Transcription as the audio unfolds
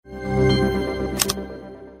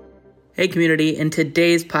Hey community, in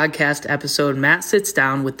today's podcast episode, Matt sits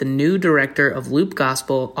down with the new director of Loop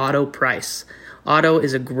Gospel, Otto Price. Otto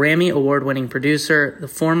is a Grammy award-winning producer, the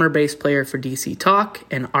former bass player for DC Talk,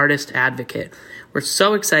 and artist advocate. We're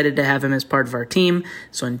so excited to have him as part of our team,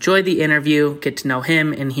 so enjoy the interview, get to know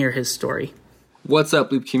him, and hear his story. What's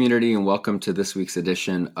up, Loop community, and welcome to this week's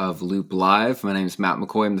edition of Loop Live. My name is Matt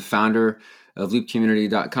McCoy. I'm the founder of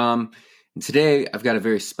loopcommunity.com, and today I've got a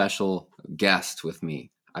very special guest with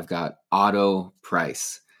me. I've got Otto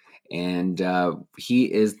Price, and he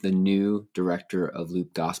is the new director of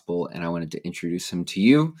Loop Gospel, and I wanted to introduce him to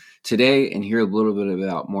you today and hear a little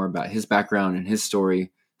bit more about his background and his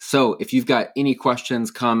story. So if you've got any questions,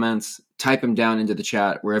 comments, type them down into the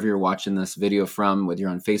chat wherever you're watching this video from, whether you're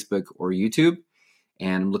on Facebook or YouTube,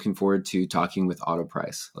 and I'm looking forward to talking with Otto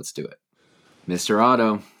Price. Let's do it. Mr.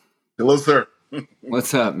 Otto. Hello, sir.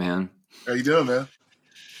 What's up, man? How you doing, man?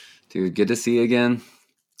 Dude, good to see you again.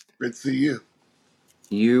 Great to see you.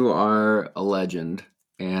 You are a legend,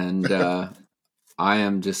 and I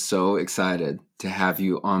am just so excited to have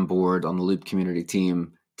you on board on the Loop Community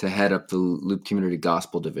team to head up the Loop Community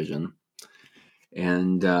Gospel division.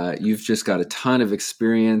 And you've just got a ton of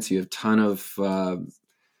experience. You have a ton of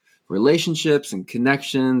relationships and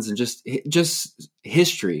connections and just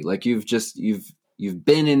history. Like you've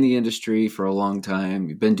been in the industry for a long time.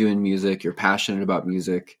 You've been doing music. You're passionate about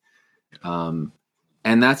music.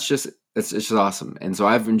 And it's just awesome. And so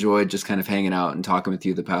I've enjoyed just kind of hanging out and talking with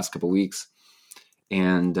you the past couple of weeks.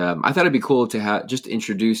 And I thought it'd be cool to just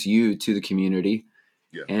introduce you to the community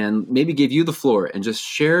and maybe give you the floor and just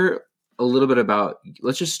share a little bit about,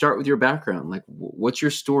 let's just start with your background. Like, what's your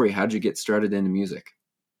story? How'd you get started into music?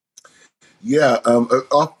 Yeah.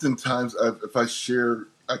 Oftentimes if I share,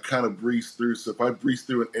 I kind of breeze through. So if I breeze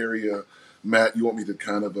through an area, Matt, you want me to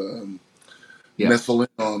kind of nestle in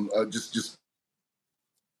on just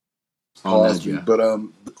pause me. But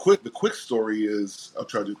the quick story is, I'll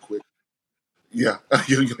try to do it quick. Yeah.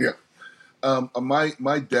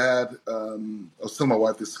 My dad, I was telling my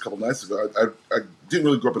wife this a couple nights ago. I didn't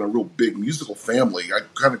really grow up in a real big musical family. I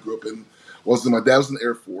kind of grew up my dad was in the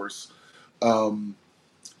Air Force, and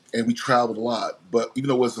we traveled a lot. But even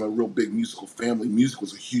though it wasn't a real big musical family, music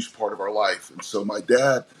was a huge part of our life. And so my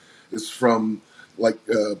dad is from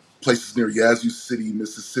places near Yazoo City,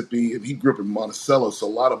 Mississippi, and he grew up in Monticello. So a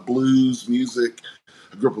lot of blues music.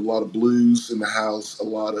 I grew up with a lot of blues in the house, a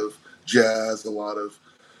lot of jazz, a lot of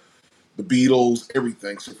the Beatles,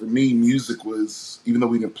 everything. So for me, music was, even though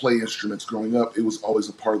we didn't play instruments growing up, it was always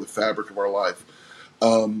a part of the fabric of our life.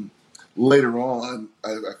 Later on,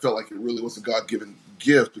 I felt like it really was a God-given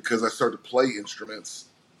gift because I started to play instruments,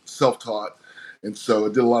 self-taught. And so I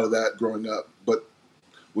did a lot of that growing up, but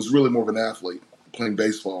was really more of an athlete, playing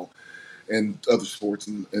baseball and other sports.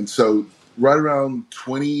 And so right around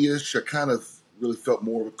 20-ish, I kind of really felt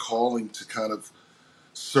more of a calling to kind of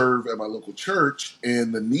serve at my local church,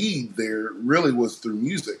 and the need there really was through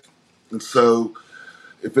music. And so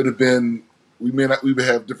if it had been, we would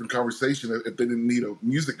have different conversation if they didn't need a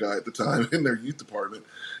music guy at the time in their youth department.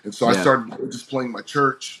 And so I started just playing my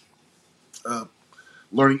church,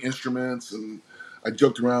 learning instruments, and I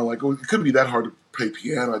joked around like, oh, it couldn't be that hard to play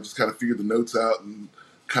piano. I just kind of figured the notes out and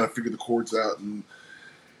kind of figured the chords out, and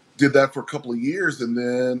did that for a couple of years. And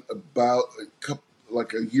then about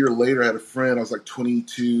a year later, I had a friend, I was like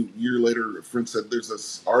 22, a year later, a friend said, there's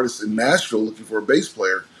this artist in Nashville looking for a bass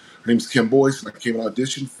player. Her name's Kim Boyce, and I came and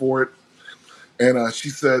auditioned for it. And she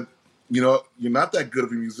said, you're not that good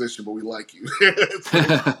of a musician, but we like you.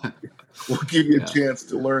 So we'll give you a chance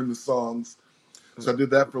to learn the songs. So I did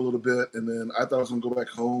that for a little bit, and then I thought I was going to go back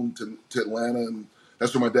home to Atlanta, and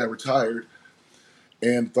that's where my dad retired,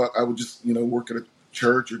 and thought I would just, work at a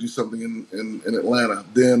church or do something in Atlanta.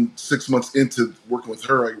 Then 6 months into working with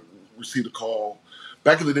her, I received a call.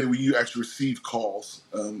 Back in the day, we actually received calls.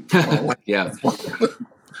 On yeah.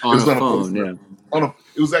 On a phone, yeah.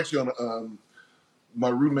 It was actually on my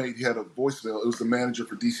roommate, he had a voicemail. It was the manager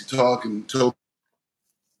for DC Talk, and told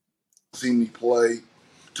seen me play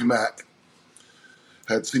to Mac.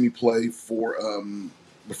 Had seen me play for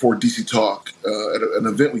before DC Talk at an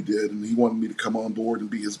event we did, and he wanted me to come on board and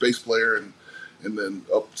be his bass player and then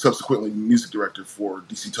subsequently music director for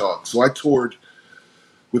DC Talk. So I toured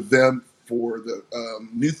with them for the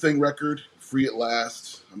New Thing record, Free at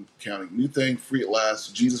Last. I'm counting. New Thing, Free at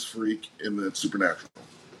Last, Jesus Freak, and then Supernatural.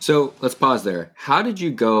 So let's pause there. How did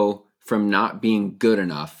you go from not being good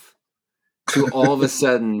enough to all of a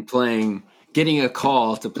sudden getting a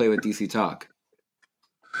call to play with DC Talk?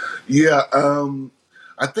 Yeah,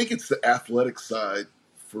 I think it's the athletic side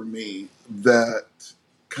for me that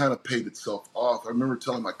kind of paid itself off. I remember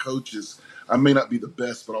telling my coaches, I may not be the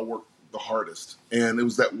best, but I'll work the hardest. And it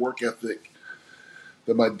was that work ethic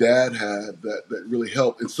that my dad had that really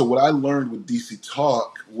helped. And so what I learned with DC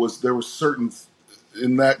Talk was there were certain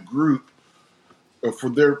in that group for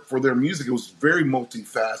their music. It was very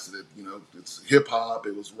multifaceted. You know, it's hip hop,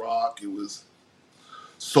 it was rock, it was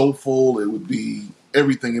soulful, it would be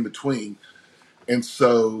everything in between. And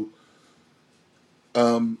so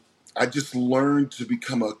I just learned to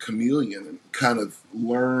become a chameleon and kind of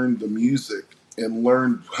learn the music and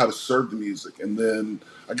learn how to serve the music. And then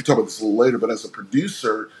I can talk about this a little later, but as a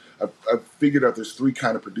producer, I've figured out there's three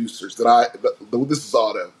kind of producers this is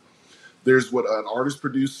Otto. There's what an artist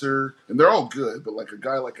producer, and they're all good, but like a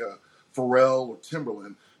guy like a Pharrell or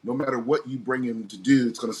Timberland, no matter what you bring him to do,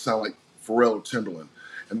 it's going to sound like Pharrell or Timberland.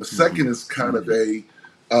 And the second is kind of a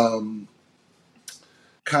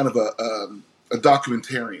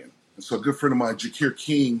documentarian. And so a good friend of mine, Jakir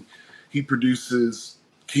King, he produces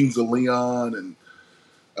Kings of Leon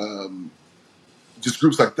and just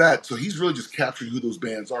groups like that. So he's really just capturing who those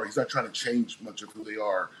bands are. He's not trying to change much of who they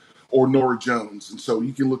are. Or Norah Jones. And so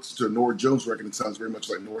you can look to a Norah Jones record, it sounds very much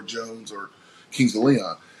like Norah Jones or Kings of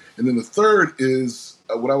Leon. And then the third is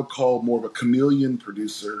what I would call more of a chameleon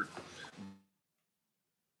producer.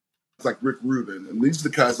 It's like Rick Rubin. And these are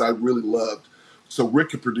the guys I really loved. So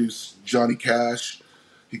Rick could produce Johnny Cash.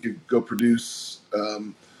 He could go produce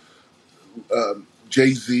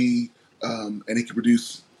Jay-Z. And he could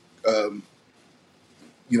produce, all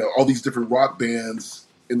these different rock bands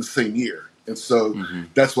in the same year. And so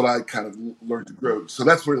that's what I kind of learned to grow. So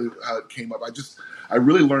that's really how it came up. I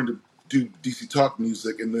really learned to do DC Talk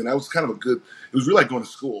music. And then I was kind of it was really like going to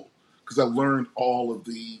school because I learned all of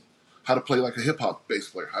how to play like a hip hop bass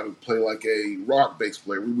player, how to play like a rock bass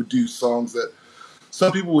player. We would do songs that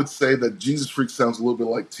some people would say that Jesus Freak sounds a little bit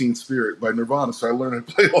like Teen Spirit by Nirvana. So I learned how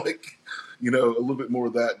to play like, a little bit more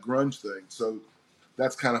of that grunge thing. So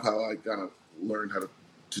that's kind of how I kind of learned how to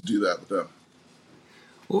do that with them.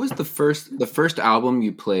 What was the first album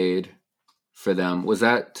you played for them? Was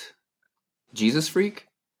that Jesus Freak?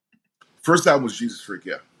 First album was Jesus Freak,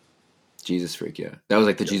 yeah. Jesus Freak, yeah. That was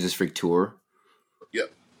like the Jesus Freak tour?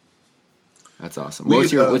 Yep. That's awesome.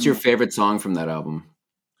 What's your favorite song from that album?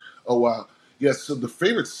 Oh, wow. Yeah, so the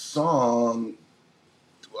favorite song,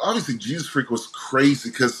 obviously Jesus Freak was crazy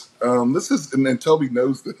because this is, and Toby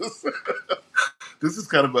knows this, this is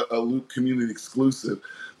kind of a Loop community exclusive.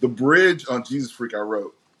 The bridge on Jesus Freak I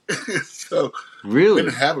wrote. So really,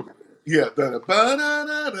 didn't have it. Yeah, all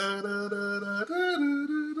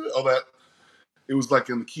that. It was like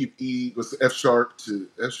in the key of E. It was F sharp to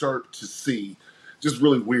C. Just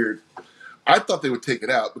really weird. I thought they would take it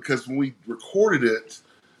out because when we recorded it,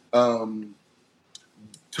 Toby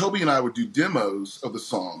and I would do demos of the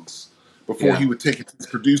songs before he would take it to his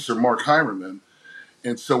producer Mark Heimerman.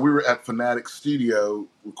 And so we were at Fanatic Studio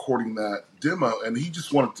recording that demo, and he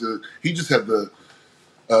just had the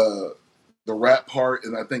rap part,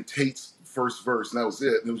 and I think Tate's first verse, and that was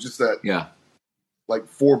it. And it was just that,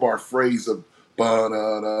 like 4-bar phrase of that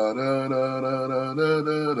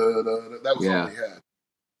was all we had.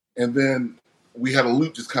 And then we had a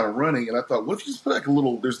loop just kind of running, and I thought, what if you just put like a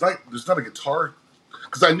little? There's not a guitar,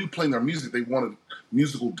 because I knew playing their music, they wanted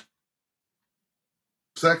musical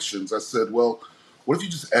sections. I said, well, what if you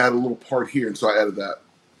just add a little part here? And so I added that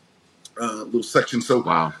little section. So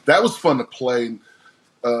that was fun to play.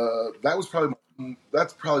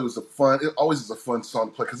 That probably was a fun. It always is a fun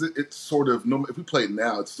song to play because it sort of. If we play it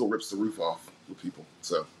now, it still rips the roof off with people.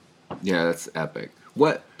 So yeah, that's epic.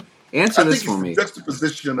 What? Answer this for me. The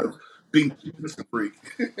juxtaposition of being Jesus and Freak.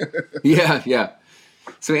 Yeah.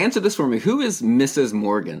 So answer this for me. Who is Mrs.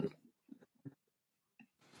 Morgan?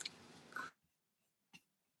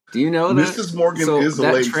 Do you know that? Mrs. Morgan is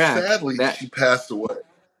a lady. Sadly, she passed away.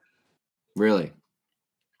 Really?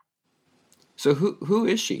 So who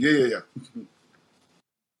is she? Yeah.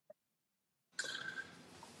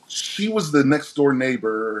 She was the next door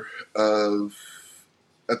neighbor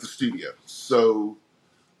at the studio. So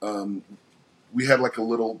we had like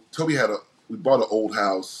we bought an old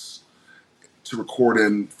house to record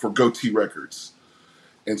in for Goatee Records.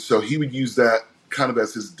 And so he would use that kind of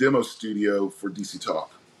as his demo studio for DC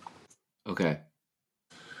Talk. Okay.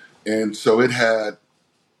 And so it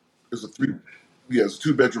was a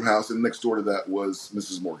 2-bedroom house, and next door to that was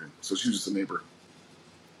Mrs. Morgan. So she was just a neighbor.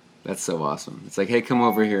 That's so awesome. It's like, hey, come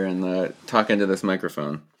over here and talk into this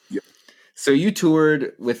microphone. Yeah. So you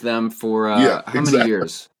toured with them for how many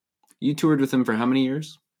years? You toured with them for how many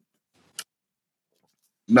years?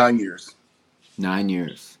 9 years. 9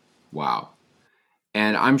 years. Wow.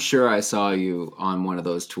 And I'm sure I saw you on one of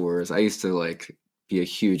those tours. I used to be a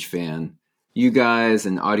huge fan. you guys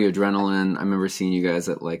and Audio Adrenaline. I remember seeing you guys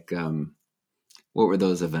at like what were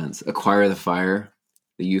those events? Acquire the Fire,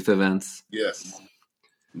 the youth events. Yes.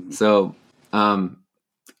 So, and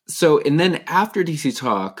then after DC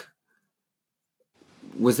Talk,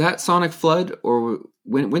 was that Sonic Flood, or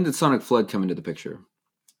when did Sonic Flood come into the picture?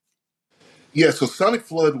 Yeah, so Sonic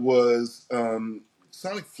Flood was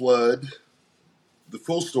Sonic Flood. The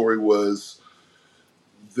full story was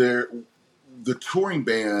there. The touring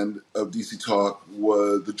band of DC Talk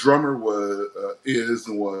was the drummer was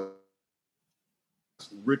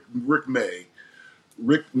Rick May.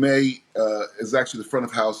 Rick May is actually the front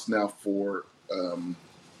of house now for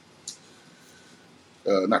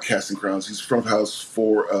not Casting Crowns. He's front of house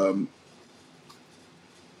for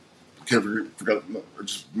forgot.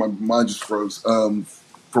 Just my mind just froze.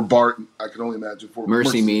 For Bart, I can only imagine for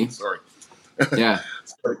Mercy Me. Sorry. Yeah.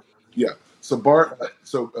 Sorry. Yeah. So Bart.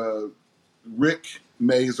 Rick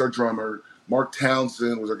May is our drummer. Mark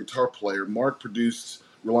Townsend was our guitar player. Mark produced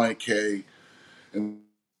Relient K and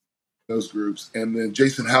those groups. And then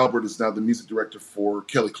Jason Halbert is now the music director for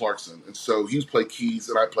Kelly Clarkson. And so he played keys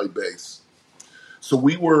and I played bass. So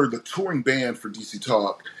we were the touring band for DC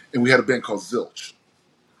Talk, and we had a band called Zilch.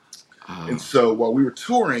 Oh. And so while we were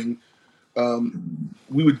touring,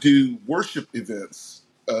 we would do worship events.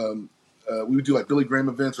 We would do like Billy Graham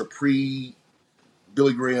events or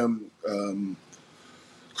pre-Billy Graham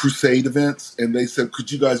crusade events. And they said,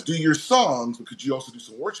 could you guys do your songs, but could you also do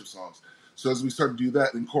some worship songs? So as we started to do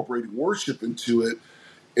that, incorporating worship into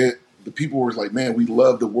it, the people were like, man, we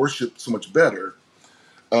love the worship so much better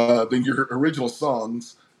than your original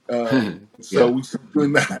songs. So we started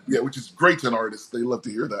doing that, which is great to an artist. They love to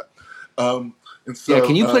hear that. And so,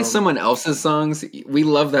 can you play someone else's songs? We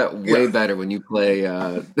love that way better when you play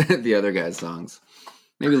the other guy's songs.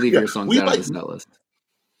 Maybe leave your songs out of the set list.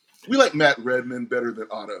 We like Matt Redman better than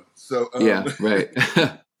Otto. So right.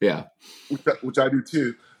 Yeah. Which I do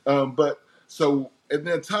too. But so at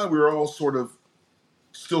that time we were all sort of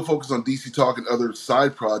still focused on DC Talk and other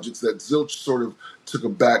side projects that Zilch sort of took a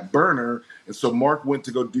back burner. And so Mark went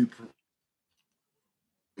to go do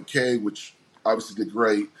K, which obviously did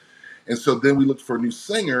great. And so then we looked for a new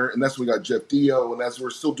singer, and that's when we got Jeff Dio. And as we're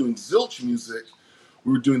still doing Zilch music,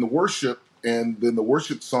 we were doing the worship, and then the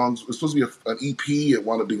worship songs, it was supposed to be an EP. It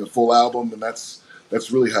wound up being a full album, and that's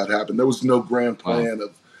really how it happened. There was no grand plan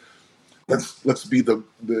of let's be the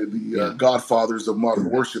godfathers of modern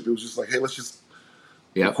worship. It was just like, hey, let's just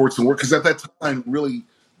record some work. Because at that time, really,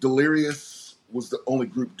 Delirious was the only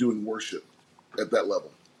group doing worship at that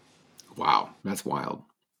level. Wow, that's wild.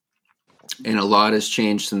 And a lot has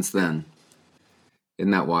changed since then.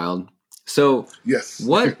 Isn't that wild? So yes. So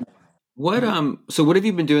what have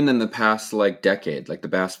you been doing in the past like decade, like the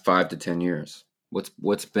past 5 to 10 years?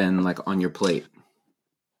 What's been like on your plate?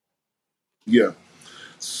 Yeah.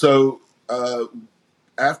 So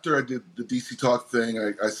after I did the DC Talk thing,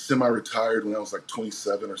 I semi-retired when I was like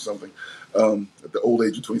 27 or something, at the old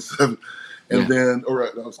age of 27. And then, I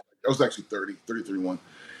was actually 30, 31.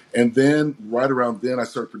 And then right around then, I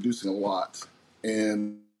started producing a lot.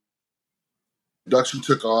 And production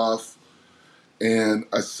took off. And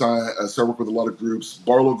I started working with a lot of groups.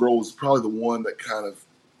 Barlow Girl was probably the one that kind of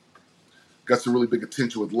got some really big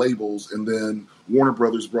attention with labels. And then Warner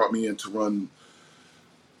Brothers brought me in to run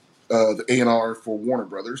the A&R for Warner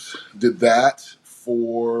Brothers. Did that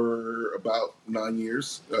for about 9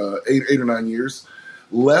 years, 8 or 9 years.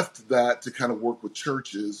 Left that to kind of work with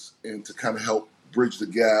churches and to kind of help bridge the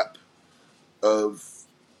gap of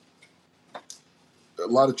a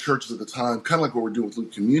lot of churches at the time, kind of like what we're doing with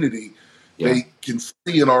Loop Community. Yeah. They can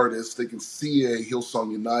see an artist, they can see a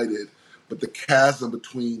Hillsong United, but the chasm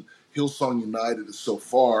between Hillsong United is so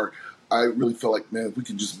far. I really felt like, man, if we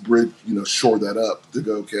could just bridge, shore that up to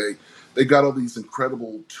go, okay, they got all these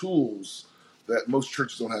incredible tools that most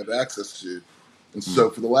churches don't have access to. And so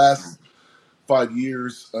for the last 5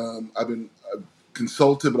 years, I've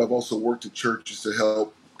consulted, but I've also worked at churches to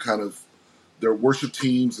help kind of their worship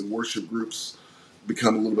teams and worship groups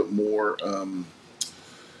become a little bit more,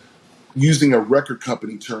 using a record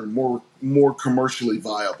company term, more commercially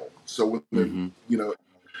viable. So when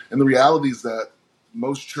and the reality is that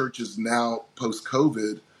most churches now post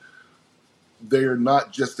COVID, they're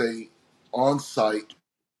not just a on-site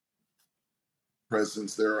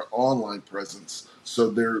presence; they're an online presence.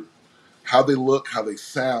 So how they look, how they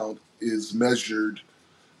sound is measured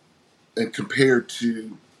and compared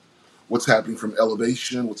to what's happening from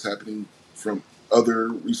Elevation, what's happening from other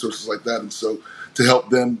resources like that. And so to help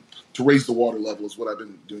them to raise the water level is what I've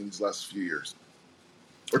been doing these last few years,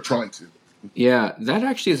 or trying to. Yeah, that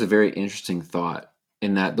actually is a very interesting thought.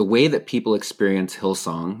 in that the way that people experience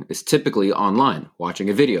Hillsong is typically online, watching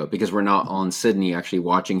a video, because we're not all in Sydney actually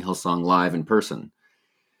watching Hillsong live in person.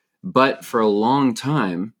 But for a long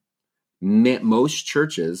time, most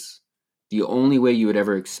churches, the only way you would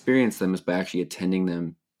ever experience them is by actually attending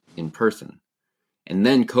them in person. And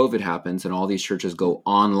then COVID happens and all these churches go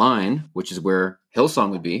online, which is where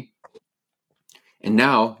Hillsong would be. And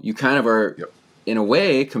now you kind of are, in a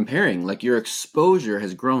way, comparing, like your exposure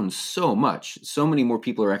has grown so much. So many more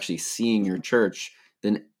people are actually seeing your church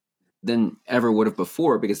than ever would have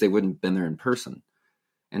before, because they wouldn't have been there in person.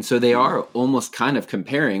 And so they are almost kind of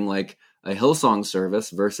comparing like a Hillsong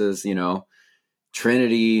service versus,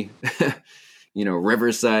 Trinity,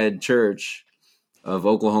 Riverside Church of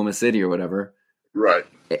Oklahoma City or whatever. Right.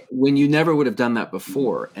 When you never would have done that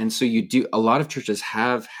before. And so a lot of churches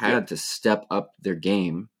have had to step up their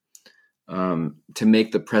game to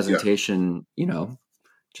make the presentation,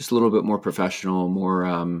 just a little bit more professional,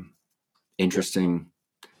 more interesting,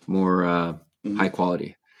 more high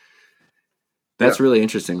quality. That's really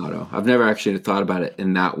interesting, Otto. I've never actually thought about it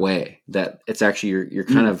in that way, that it's actually, you're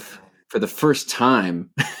kind of, for the first time,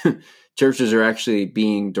 churches are actually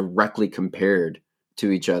being directly compared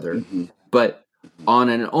to each other, but on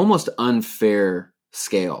an almost unfair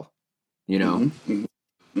scale,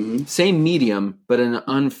 same medium, but an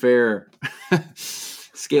unfair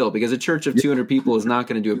scale, because a church of 200 people is not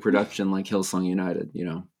going to do a production like Hillsong United,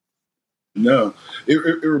 No,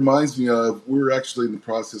 it reminds me of, we're actually in the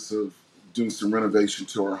process of doing some renovation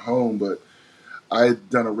to our home, but I had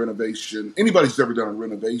done a renovation. Anybody who's ever done a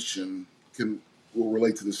renovation will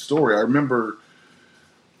relate to this story. I remember,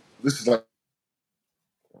 this is like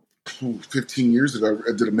 15 years ago,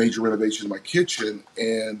 I did a major renovation in my kitchen,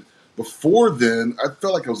 and before then, I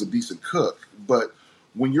felt like I was a decent cook. But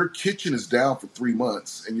when your kitchen is down for 3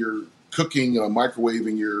 months and you're cooking,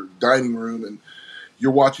 microwaving your dining room, and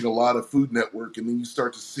you're watching a lot of Food Network, and then you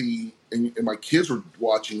start to see, and my kids were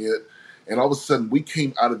watching it, and all of a sudden we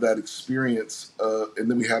came out of that experience, and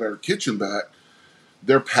then we had our kitchen back.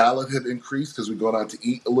 Their palate had increased because we've gone out to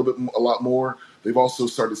eat a lot more. They've also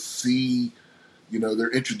started to see,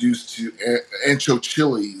 they're introduced to ancho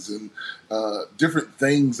chilies and different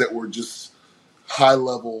things that were just high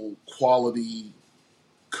level quality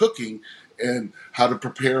cooking, and how to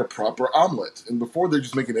prepare a proper omelet. And before, they're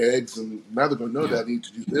just making eggs, and now they're going, no, Dad, I need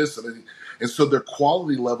to do this. And so their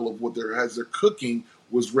quality level of what they're cooking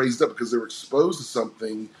was raised up because they were exposed to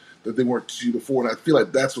something that they weren't to before. And I feel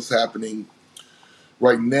like that's what's happening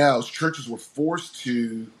right now. Is churches were forced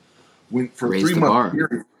to, for a 3-month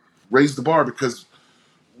period, raise the bar, because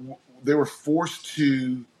they were forced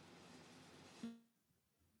to,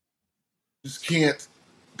 just can't,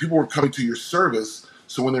 people were coming to your service.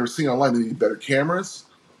 So when they were seeing online, they need better cameras.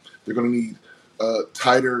 They're going to need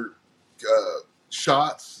tighter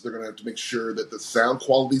shots. They're going to have to make sure that the sound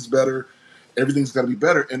quality is better. Everything's got to be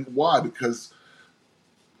better. And why? Because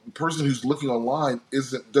the person who's looking online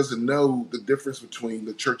doesn't know the difference between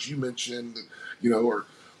the church you mentioned, or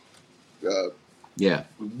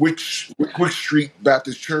Quick Street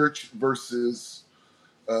Baptist Church versus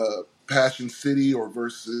Passion City or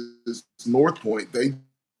versus North Point.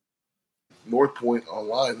 North Point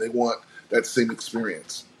online, they want that same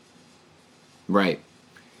experience. Right.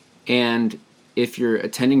 And if you're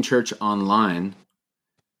attending church online,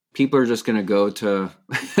 people are just going to go to,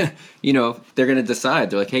 they're going to decide.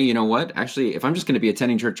 They're like, hey, you know what? Actually, if I'm just going to be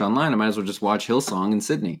attending church online, I might as well just watch Hillsong in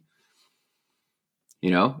Sydney.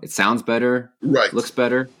 It sounds better, right? Looks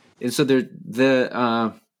better. And so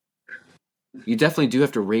you definitely do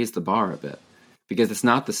have to raise the bar a bit, because it's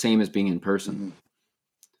not the same as being in person.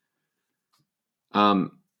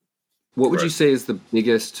 What would you say is the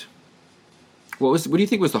biggest, what do you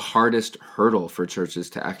think was the hardest hurdle for churches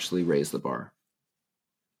to actually raise the bar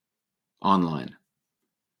online?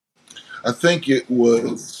 I think it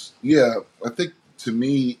was, I think to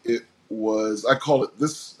me it was, I call it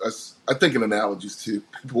this, I think in analogies too.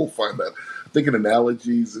 People will find that. I think in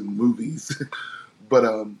analogies and movies. But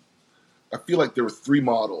I feel like there were 3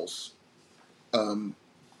 models.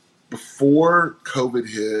 Before COVID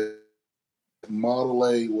hit, Model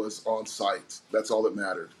A was on site. That's all that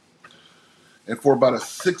mattered. And for about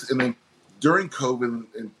and then during COVID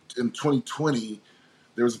in 2020,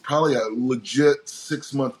 there was probably a legit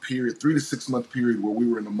 6-month period, 3 to 6 month period where we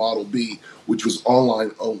were in the Model B, which was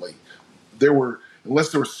online only. There were,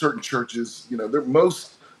 unless there were certain churches,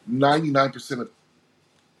 most 99% of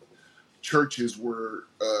churches were,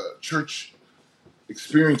 church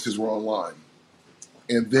experiences were online.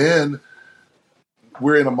 And then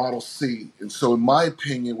we're in a Model C. And so in my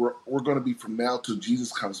opinion, we're going to be from now till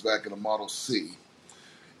Jesus comes back in a Model C.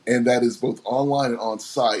 and that is both online and on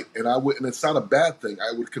site. And it's not a bad thing.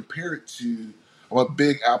 I would compare it to, I'm a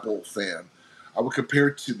big Apple fan. I would compare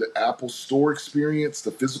it to the Apple Store experience,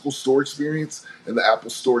 the physical store experience, and the Apple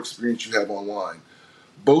Store experience you have online.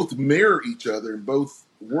 Both mirror each other and both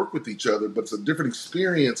work with each other, but it's a different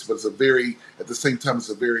experience, but at the same time,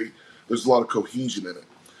 there's a lot of cohesion in it.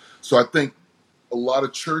 So I think a lot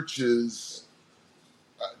of churches,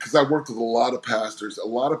 because I worked with a lot of pastors,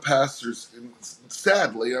 and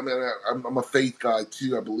sadly, I mean, I'm a faith guy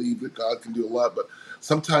too. I believe that God can do a lot, but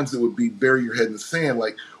sometimes it would be bury your head in the sand,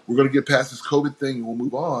 like we're going to get past this COVID thing and we'll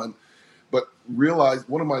move on. But realize,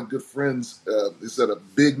 one of my good friends is at a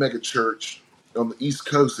big mega church on the East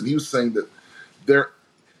Coast, and he was saying that their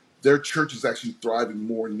church is actually thriving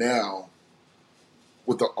more now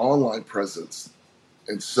with the online presence.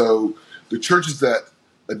 And so the churches that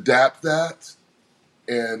adapt that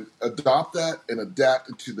and adopt that and adapt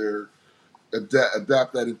that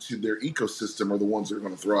into their ecosystem are the ones that are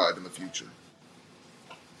going to thrive in the future.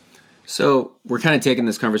 So we're kind of taking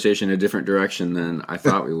this conversation in a different direction than I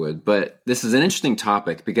thought we would, but this is an interesting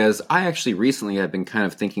topic because I actually recently have been kind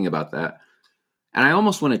of thinking about that. And I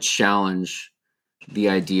almost want to challenge the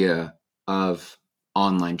idea of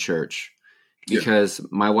online church because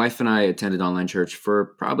my wife and I attended online church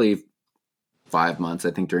for probably 5 months,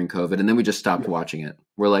 I think, during COVID. And then we just stopped watching it.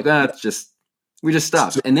 We're like, we just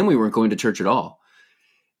stopped. And then we weren't going to church at all.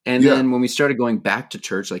 And then when we started going back to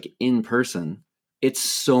church, like in person, it's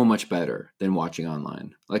so much better than watching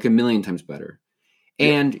online, like a million times better.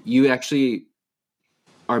 And you actually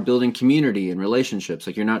are building community and relationships.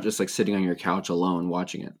 Like you're not just like sitting on your couch alone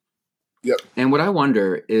watching it. Yep. And what I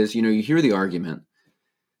wonder is, you hear the argument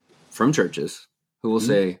from churches who will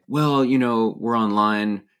say, well, we're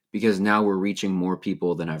online because now we're reaching more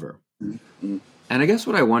people than ever. Mm-hmm. And I guess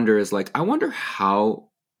what I wonder is like, I wonder how,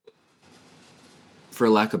 for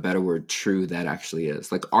lack of a better word, true that actually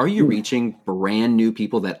is. Like, are you reaching brand new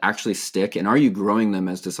people that actually stick, and are you growing them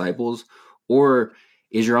as disciples? Or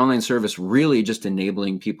is your online service really just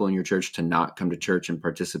enabling people in your church to not come to church and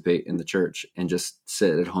participate in the church and just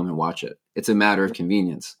sit at home and watch it? It's a matter of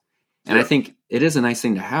convenience. And I think it is a nice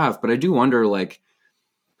thing to have, but I do wonder, like,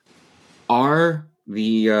 are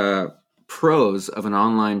the pros of an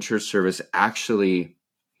online church service actually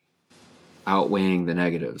outweighing the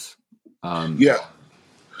negatives? And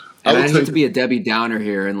I hate to be a Debbie Downer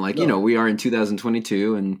here. And like, we are in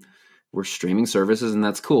 2022 and we're streaming services and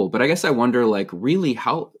that's cool. But I guess I wonder, like, really,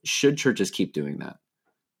 how should churches keep doing that?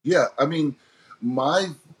 Yeah. I mean, I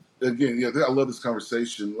love this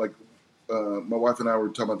conversation. Like, my wife and I were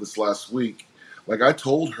talking about this last week. Like, I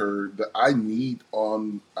told her that I need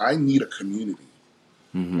a community.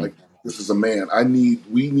 Mm-hmm. Like, this is a man.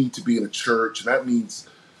 We need to be in a church, and that means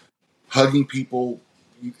hugging people.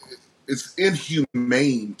 It's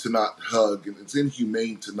inhumane to not hug, and it's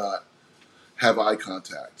inhumane to not have eye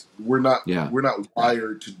contact. We're not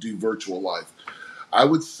wired to do virtual life. I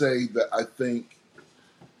would say that I think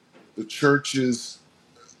the churches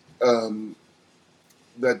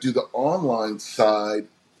that do the online side,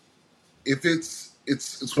 if it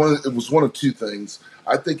was one of two things.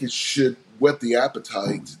 I think it should whet the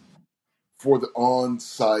appetite for the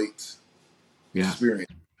on-site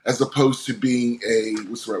experience, as opposed to being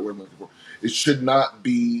what's the right word I'm looking for? It should not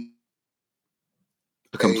be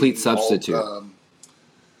a complete substitute.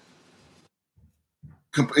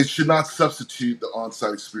 It should not substitute the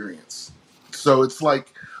on-site experience. So it's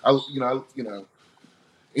like,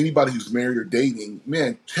 anybody who's married or dating,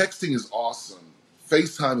 man, texting is awesome.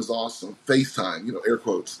 FaceTime is awesome. FaceTime, air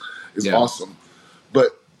quotes, is awesome.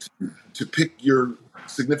 But to pick your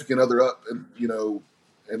significant other up and,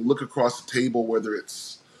 and look across the table, whether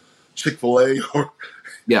it's Chick-fil-A or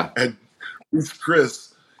and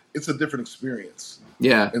Chris, it's a different experience.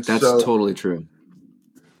 Yeah, and that's totally true.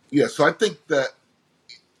 Yeah, so I think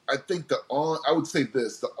I would say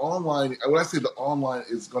this, the online, when I say the online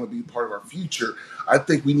is going to be part of our future, I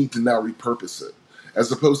think we need to now repurpose it. As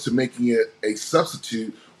opposed to making it a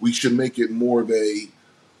substitute, we should make it more of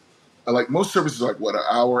like most services are like, what, an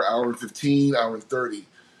hour and 15, hour and 30.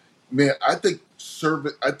 Man, I think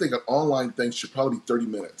an online thing should probably be 30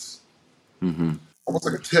 minutes. Mm-hmm. Almost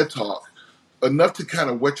like a TED Talk. Enough to kind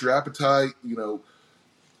of whet your appetite,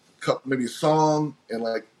 maybe a song, and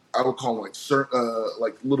like, I would call them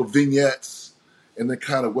like little vignettes, and then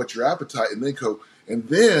kind of whet your appetite, and then go, and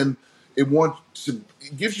then it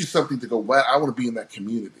gives you something to go, wow, I want to be in that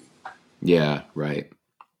community. Yeah, right.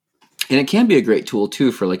 And it can be a great tool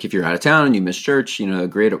too for, like, if you're out of town and you miss church, a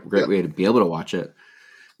great way to be able to watch it.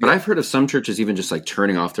 But I've heard of some churches even just like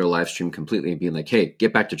turning off their live stream completely and being like, hey,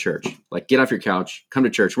 get back to church. Like, get off your couch, come to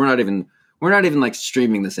church. We're we're not even like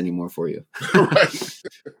streaming this anymore for you. Right.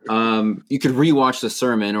 You could rewatch the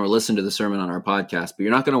sermon or listen to the sermon on our podcast, but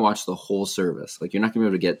you're not going to watch the whole service. Like, you're not going to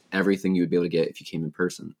be able to get everything you would be able to get if you came in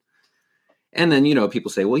person. And then,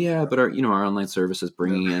 people say, well, yeah, but our online service is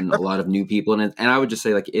bringing in a lot of new people. And I would just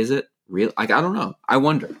say, like, is it real? Like, I don't know. I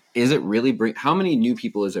wonder, is it really how many new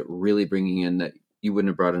people is it really bringing in that you wouldn't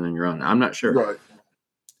have brought in on your own? I'm not sure. Right.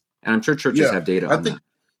 And I'm sure churches have data on that.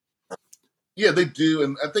 Yeah, they do.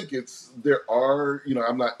 And I think there are,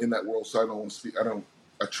 I'm not in that world, so I don't want to speak.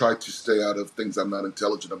 I try to stay out of things I'm not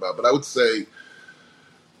intelligent about. But I would say,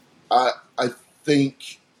 I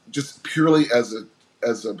think just purely as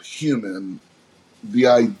a human, the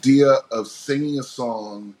idea of singing a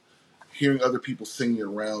song, hearing other people singing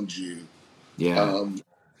around you. Yeah.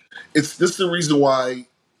 This is the reason why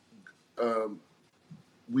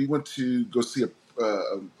we went to go see a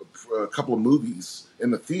couple of movies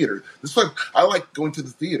in the theater. This is why I like going to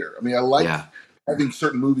the theater. I mean, I like having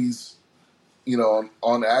certain movies,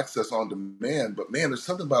 on access, on demand. But man, there's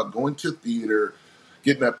something about going to a theater,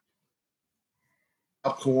 getting that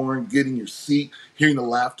popcorn, getting your seat, hearing the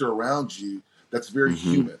laughter around you. That's very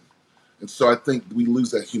human. And so I think we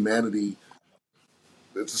lose that humanity.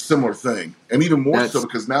 It's a similar thing. And even more so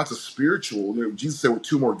because now it's a spiritual. Jesus said, with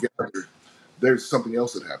two more gathered, there's something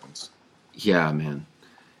else that happens. Yeah, man.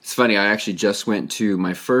 It's funny. I actually just went to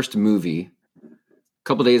my first movie. A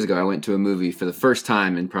couple days ago, I went to a movie for the first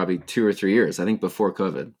time in probably 2 or 3 years, I think before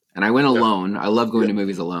COVID. And I went alone. I love going to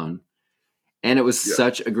movies alone. And it was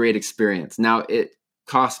such a great experience. Now, it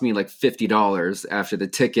cost me like $50 after the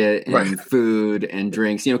ticket and food and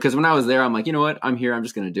drinks, because when I was there, I'm like, you know what? I'm here. I'm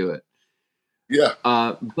just going to do it. Yeah.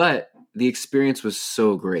 But the experience was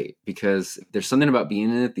so great because there's something about being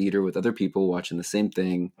in a theater with other people watching the same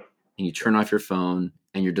thing, and you turn off your phone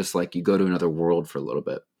and you're just like, you go to another world for a little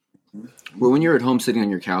bit. Where when you're at home sitting on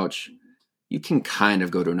your couch, you can kind of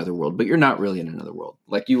go to another world, but you're not really in another world.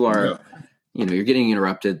 Like you are, you're getting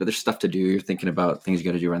interrupted, but there's stuff to do. You're thinking about things you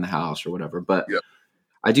got to do around the house or whatever. But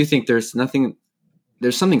I do think there's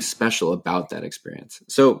something special about that experience.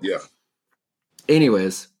 So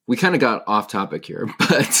anyways, we kind of got off topic here,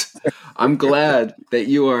 but I'm glad that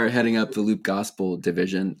you are heading up the Loop Gospel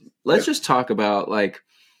division. Let's just talk about, like,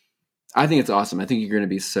 I think it's awesome. I think you're going to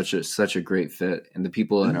be such a great fit, and the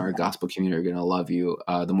people in our gospel community are going to love you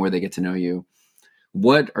the more they get to know you.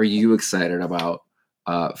 What are you excited about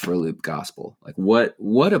for Loop Gospel? Like,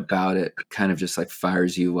 what about it kind of just like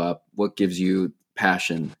fires you up? What gives you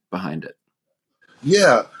passion behind it?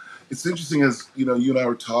 Yeah, it's interesting as you and I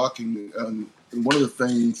were talking, and one of the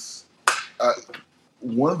things,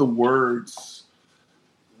 one of the words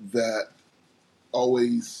that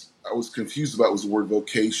I was confused about was the word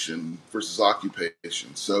vocation versus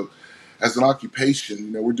occupation. So as an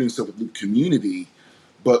occupation, we're doing stuff with Loop Community,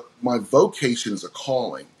 but my vocation is a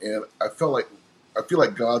calling. And I feel like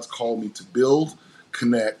God's called me to build,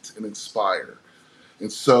 connect, and inspire.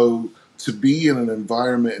 And so to be in an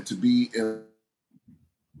environment and to be in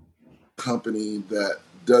a company that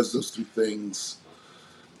does those two things,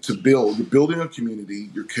 you're building a community,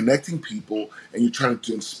 you're connecting people, and you're trying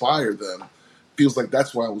to inspire them, feels like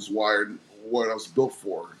that's why I was wired, what I was built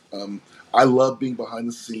for. I love being behind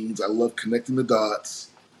the scenes. I love connecting the dots.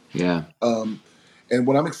 Yeah. And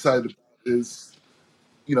what I'm excited about is,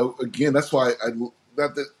 again, that's why I'm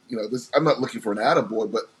not looking for an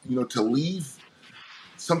attaboy, but, to leave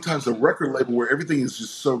sometimes a record label where everything is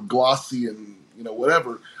just so glossy and,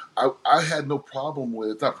 whatever. I had no problem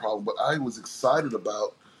with, not problem, but I was excited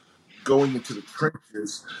about going into the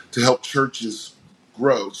trenches to help churches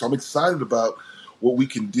grow. So I'm excited about what we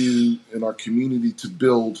can do in our community to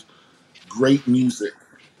build great music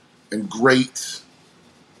and great,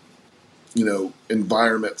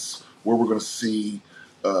 environments where we're going to see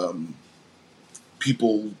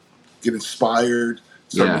people get inspired,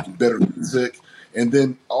 start making better music, and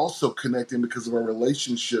then also connecting, because of our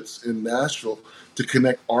relationships in Nashville, to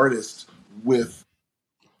connect artists with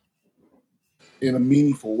in a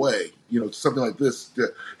meaningful way. Something like this,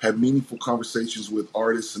 that have meaningful conversations with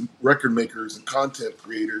artists and record makers and content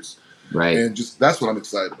creators. Right. And just, that's what I'm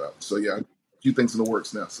excited about. So yeah, a few things in the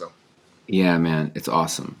works now. So yeah, man, it's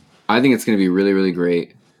awesome. I think it's going to be really, really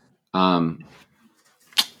great.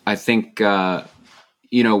 I think, I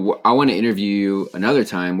want to interview you another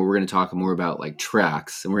time where we're going to talk more about like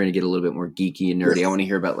tracks, and we're going to get a little bit more geeky and nerdy. Yes. I want to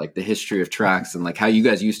hear about like the history of tracks and like how you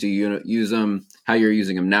guys used to use them, how you're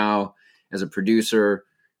using them now as a producer.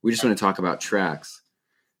 We just want to talk about tracks.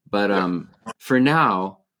 But for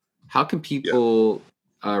now, how can people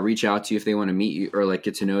reach out to you if they want to meet you or like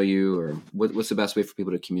get to know you, or what's the best way for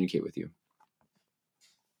people to communicate with you?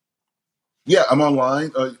 Yeah, I'm online.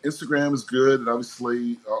 Instagram is good, and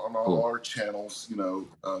obviously on all Cool. our channels,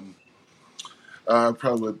 I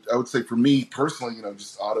would say for me personally,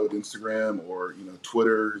 just Otto at Instagram or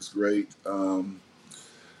Twitter is great.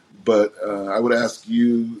 But I would ask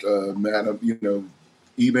you, Matt,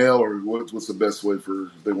 email or what's the best way for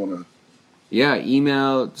if they want to? Yeah,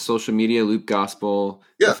 email, social media, Loop Gospel,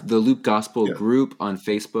 Yeah, the Loop Gospel yeah, group on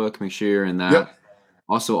Facebook. Make sure you're in yep, that.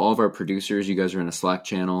 Also, all of our producers, you guys are in a Slack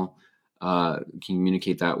channel.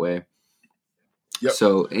 Communicate that way. yep,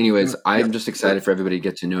 So, anyways, I'm yep, just right, excited for everybody to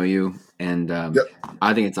get to know you, and yep,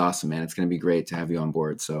 I think it's awesome, man. It's going to be great to have you on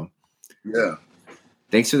board. So, yeah.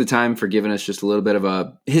 thanks for the time for giving us just a little bit of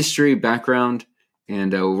a history background,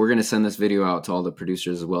 and we're going to send this video out to all the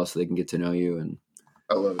producers as well, so they can get to know you, and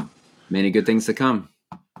I love it. many good things to come.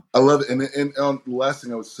 I love it. And the last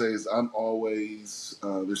thing I would say is I'm always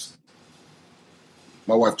there's.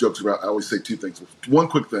 My wife jokes about. I always say two things. One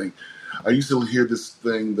quick thing. I used to hear this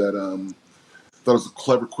thing that thought it was a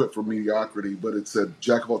clever quip for mediocrity, but it said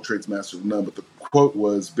 "Jack of all trades, master of none." But the quote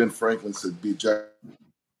was Ben Franklin said, "Be a jack of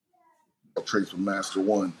all trades, but master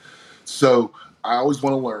one." So I always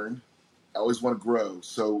want to learn. I always want to grow.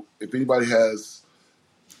 So if anybody has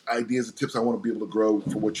ideas and tips, I want to be able to grow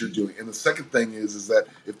for what you're doing. And the second thing is that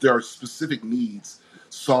if there are specific needs,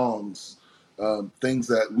 songs, things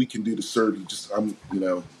that we can do to serve you,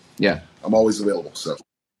 Yeah. I'm always available. So,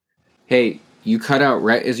 Hey, you cut out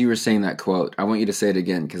right as you were saying that quote. I want you to say it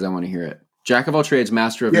again because I want to hear it. Jack of all trades,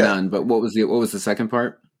 master of yeah, none. But what was the second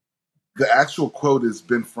part? the actual quote is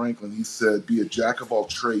Ben Franklin. He said, "Be a jack of all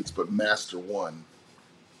trades, but master one."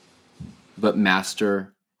 But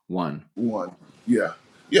master one. One, yeah,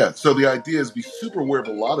 yeah. So the idea is be super aware of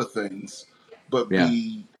a lot of things, but Yeah.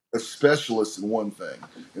 be a specialist in one thing.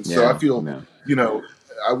 And so I Yeah. feel, Yeah.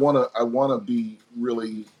 I wanna be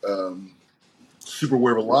really super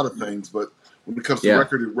aware of a lot of things, but when it comes to Yeah.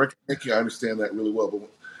 record making, I understand that really well.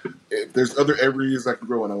 But if there's other areas I can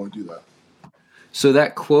grow in, I want to do that. So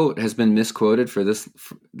that quote has been misquoted for this.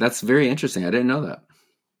 That's very interesting. I didn't know that.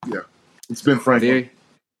 Yeah, it's Ben Franklin.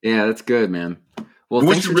 Yeah, that's good, man. Well, And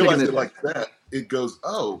once thanks you for taking realize it like that, it goes,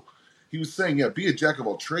 oh, he was saying, yeah, be a jack of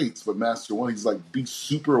all trades, but master one. He's like, be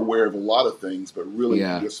super aware of a lot of things, but really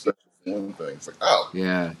Yeah. be a special in one thing. It's like, oh,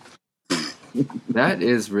 Yeah. That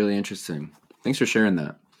is really interesting. Thanks for sharing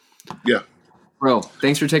that. yeah. Bro,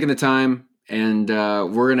 thanks for taking the time. And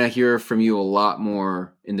we're going to hear from you a lot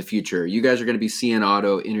more in the future. You guys are going to be seeing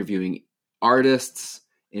Otto interviewing artists,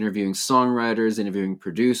 interviewing songwriters, interviewing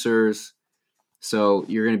producers. So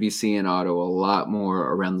you're going to be seeing Otto a lot more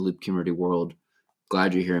around the Loop community world.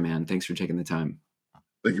 Glad you're here, man. Thanks for taking the time.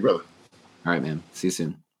 Thank you, brother. All right, man. See you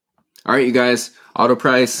soon. All right, you guys. Otto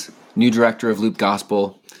Price, new director of Loop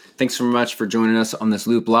Gospel. Thanks so much for joining us on this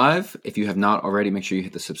Loop Live. If you have not already, make sure you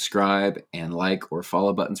hit the subscribe and like or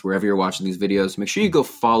follow buttons wherever you're watching these videos. Make sure you go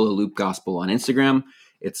follow Loop Gospel on Instagram.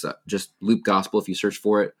 It's just Loop Gospel if you search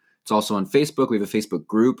for it. It's also on Facebook. We have a Facebook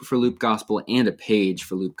group for Loop Gospel and a page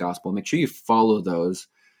for Loop Gospel. Make sure you follow those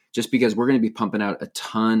just because we're going to be pumping out a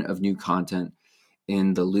ton of new content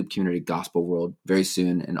in the Loop community gospel world very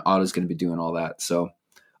soon, and Otto's going to be doing all that. So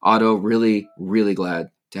Otto, really, really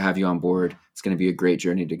glad to have you on board. It's going to be a great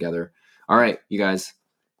journey together. All right, you guys,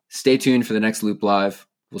 stay tuned for the next Loop Live.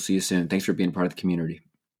 We'll see you soon. Thanks for being part of the community.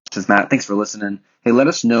 This is Matt. Thanks for listening. Hey, let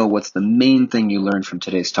us know what's the main thing you learned from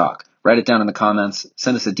today's talk. Write it down in the comments.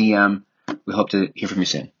 Send us a DM. We hope to hear from you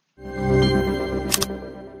soon.